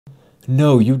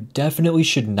No, you definitely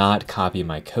should not copy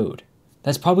my code.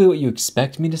 That's probably what you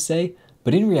expect me to say,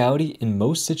 but in reality, in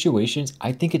most situations,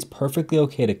 I think it's perfectly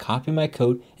okay to copy my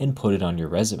code and put it on your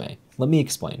resume. Let me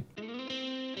explain.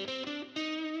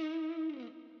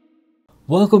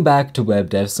 Welcome back to Web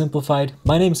Dev Simplified.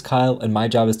 My name's Kyle, and my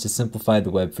job is to simplify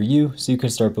the web for you so you can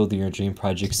start building your dream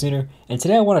project sooner. And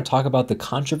today I want to talk about the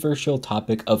controversial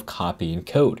topic of copying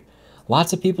code.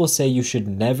 Lots of people say you should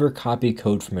never copy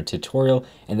code from a tutorial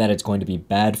and that it's going to be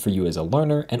bad for you as a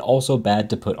learner and also bad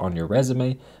to put on your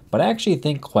resume, but I actually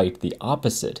think quite the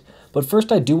opposite. But first,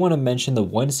 I do want to mention the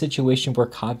one situation where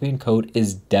copying code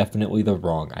is definitely the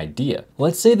wrong idea.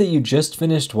 Let's say that you just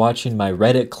finished watching my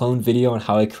Reddit clone video on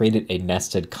how I created a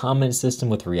nested comment system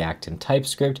with React and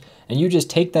TypeScript, and you just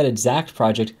take that exact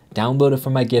project, download it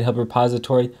from my GitHub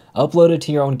repository, upload it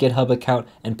to your own GitHub account,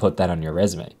 and put that on your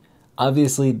resume.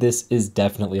 Obviously, this is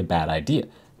definitely a bad idea.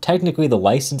 Technically, the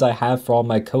license I have for all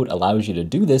my code allows you to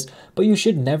do this, but you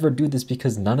should never do this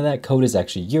because none of that code is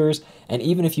actually yours, and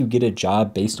even if you get a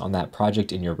job based on that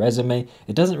project in your resume,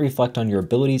 it doesn't reflect on your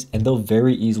abilities, and they'll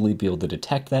very easily be able to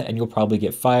detect that, and you'll probably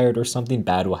get fired or something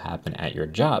bad will happen at your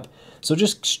job. So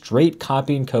just straight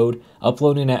copying code,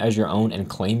 uploading it as your own, and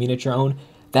claiming it your own,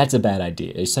 that's a bad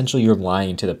idea. Essentially, you're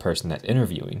lying to the person that's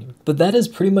interviewing you. But that is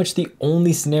pretty much the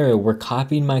only scenario where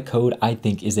copying my code I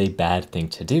think is a bad thing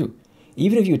to do.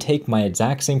 Even if you take my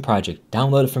exact same project,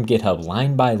 download it from GitHub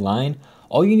line by line,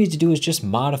 all you need to do is just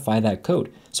modify that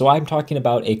code. So I'm talking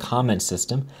about a comment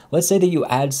system. Let's say that you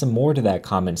add some more to that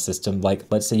comment system, like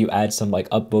let's say you add some like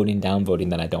upvoting, downvoting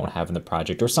that I don't have in the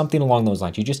project or something along those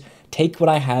lines. You just take what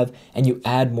I have and you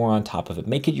add more on top of it.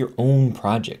 Make it your own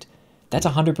project. That's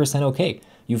 100% okay.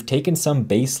 You've taken some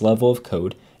base level of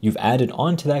code, you've added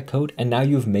on to that code, and now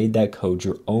you've made that code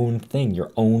your own thing,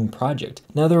 your own project.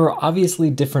 Now, there are obviously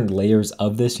different layers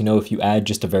of this. You know, if you add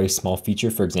just a very small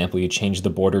feature, for example, you change the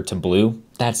border to blue,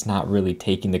 that's not really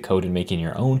taking the code and making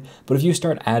your own. But if you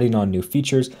start adding on new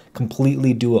features,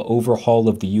 completely do an overhaul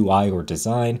of the UI or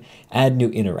design, add new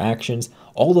interactions,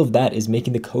 all of that is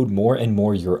making the code more and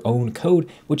more your own code,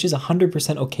 which is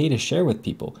 100% okay to share with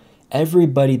people.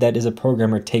 Everybody that is a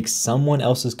programmer takes someone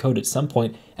else's code at some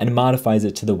point and modifies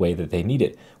it to the way that they need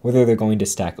it. Whether they're going to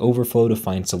Stack Overflow to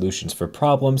find solutions for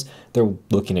problems, they're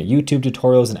looking at YouTube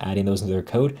tutorials and adding those into their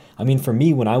code. I mean, for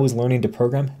me, when I was learning to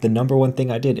program, the number one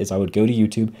thing I did is I would go to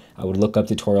YouTube, I would look up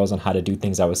tutorials on how to do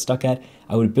things I was stuck at,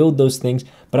 I would build those things,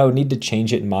 but I would need to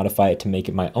change it and modify it to make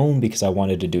it my own because I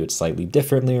wanted to do it slightly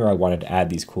differently or I wanted to add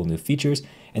these cool new features.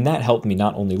 And that helped me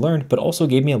not only learn, but also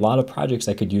gave me a lot of projects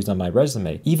I could use on my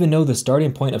resume. Even though the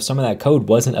starting point of some of that code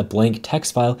wasn't a blank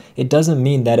text file, it doesn't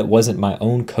mean that it wasn't my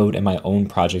own code and my own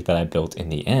project that I built in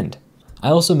the end. I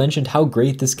also mentioned how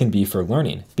great this can be for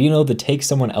learning. Being able to take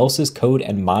someone else's code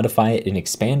and modify it and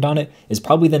expand on it is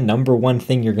probably the number one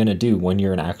thing you're going to do when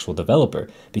you're an actual developer,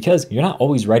 because you're not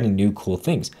always writing new cool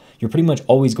things. You're pretty much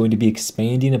always going to be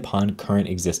expanding upon current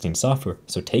existing software.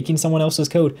 So taking someone else's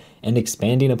code and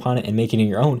expanding upon it and making it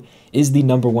your own is the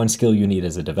number one skill you need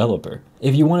as a developer.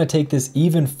 If you want to take this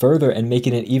even further and make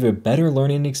it an even better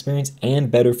learning experience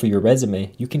and better for your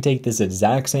resume, you can take this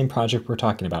exact same project we're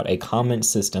talking about, a comment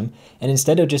system, and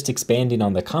instead of just expanding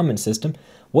on the comment system,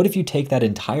 what if you take that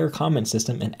entire comment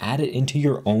system and add it into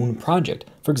your own project?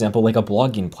 For example, like a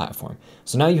blogging platform.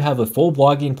 So now you have a full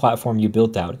blogging platform you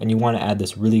built out and you want to add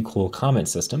this really cool comment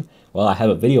system. Well, I have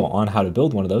a video on how to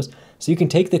build one of those. So you can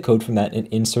take the code from that and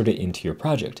insert it into your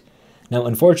project. Now,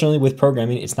 unfortunately, with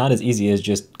programming, it's not as easy as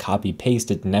just copy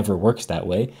paste. It never works that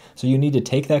way. So you need to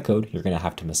take that code, you're going to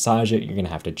have to massage it, you're going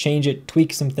to have to change it,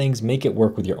 tweak some things, make it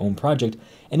work with your own project.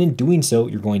 And in doing so,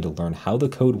 you're going to learn how the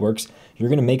code works. You're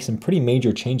going to make some pretty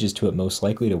major changes to it, most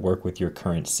likely to work with your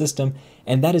current system.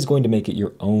 And that is going to make it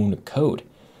your own code.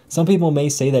 Some people may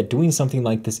say that doing something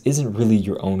like this isn't really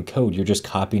your own code. You're just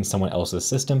copying someone else's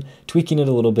system, tweaking it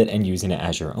a little bit, and using it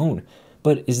as your own.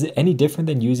 But is it any different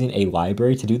than using a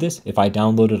library to do this? If I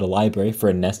downloaded a library for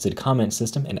a nested comment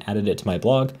system and added it to my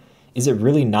blog, is it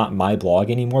really not my blog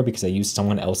anymore because I used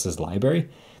someone else's library?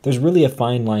 There's really a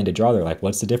fine line to draw there. Like,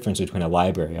 what's the difference between a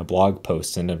library, a blog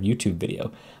post, and a YouTube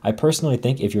video? I personally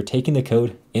think if you're taking the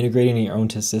code, integrating it in your own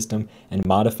system, and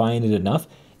modifying it enough,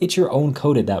 it's your own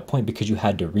code at that point because you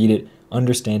had to read it,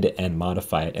 understand it, and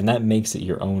modify it. And that makes it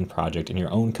your own project and your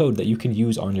own code that you can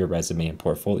use on your resume and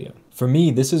portfolio. For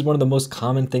me, this is one of the most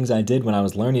common things I did when I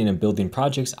was learning and building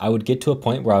projects. I would get to a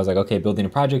point where I was like, okay, building a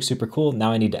project, super cool.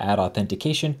 Now I need to add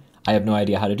authentication. I have no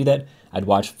idea how to do that. I'd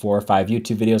watch 4 or 5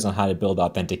 YouTube videos on how to build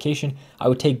authentication. I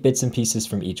would take bits and pieces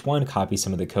from each one, copy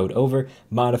some of the code over,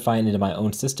 modify it into my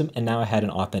own system, and now I had an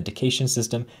authentication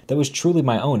system that was truly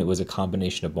my own. It was a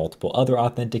combination of multiple other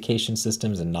authentication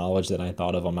systems and knowledge that I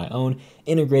thought of on my own,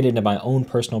 integrated into my own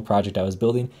personal project I was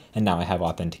building, and now I have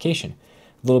authentication.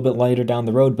 A little bit later down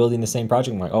the road, building the same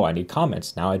project, I'm like, oh, I need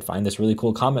comments. Now I'd find this really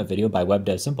cool comment video by Web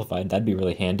Dev Simplified. That'd be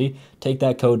really handy. Take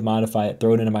that code, modify it,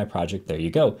 throw it into my project. There you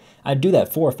go. I'd do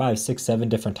that 4, 5, 6, 7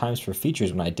 different times for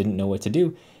features when I didn't know what to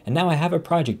do. And now I have a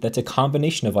project that's a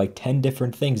combination of like 10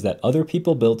 different things that other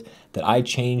people built that I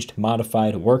changed,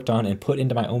 modified, worked on, and put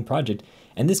into my own project.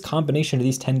 And this combination of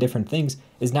these 10 different things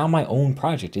is now my own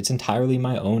project. It's entirely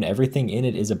my own. Everything in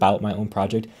it is about my own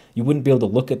project. You wouldn't be able to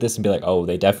look at this and be like, oh,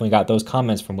 they definitely got those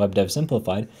comments from Web Dev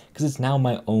Simplified, because it's now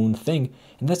my own thing.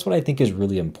 And that's what I think is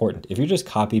really important. If you're just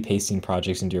copy pasting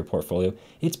projects into your portfolio,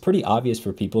 it's pretty obvious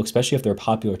for people, especially if they're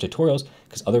popular tutorials,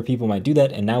 because other people might do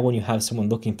that. And now when you have someone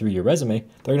looking through your resume,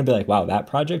 they're going to be like, wow, that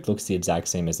project looks the exact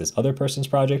same as this other person's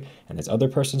project and this other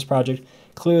person's project.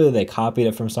 Clearly they copied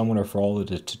it from someone or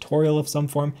followed a tutorial of some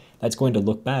form. That's going to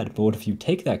look bad. But what if you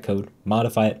take that code,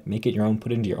 modify it, make it your own,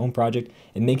 put it into your own project?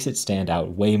 It makes it stand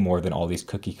out way more than all these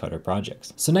cookie cutter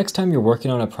projects. So next time you're working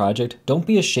on a project, don't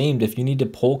be ashamed if you need to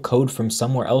pull code from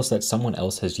somewhere else that someone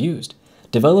else has used.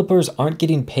 Developers aren't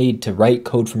getting paid to write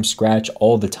code from scratch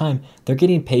all the time. They're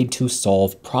getting paid to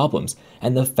solve problems.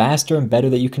 And the faster and better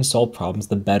that you can solve problems,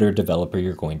 the better developer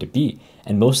you're going to be.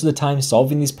 And most of the time,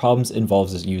 solving these problems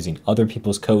involves using other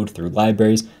people's code through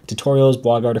libraries, tutorials,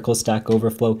 blog articles, Stack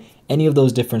Overflow, any of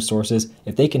those different sources.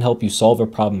 If they can help you solve a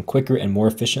problem quicker and more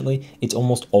efficiently, it's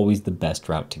almost always the best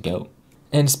route to go.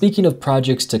 And speaking of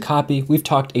projects to copy, we've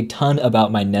talked a ton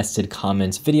about my nested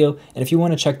comments video, and if you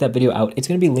want to check that video out, it's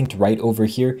going to be linked right over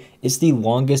here. It's the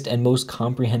longest and most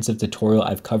comprehensive tutorial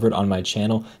I've covered on my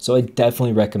channel, so I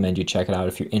definitely recommend you check it out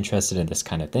if you're interested in this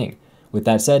kind of thing. With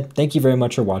that said, thank you very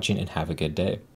much for watching and have a good day.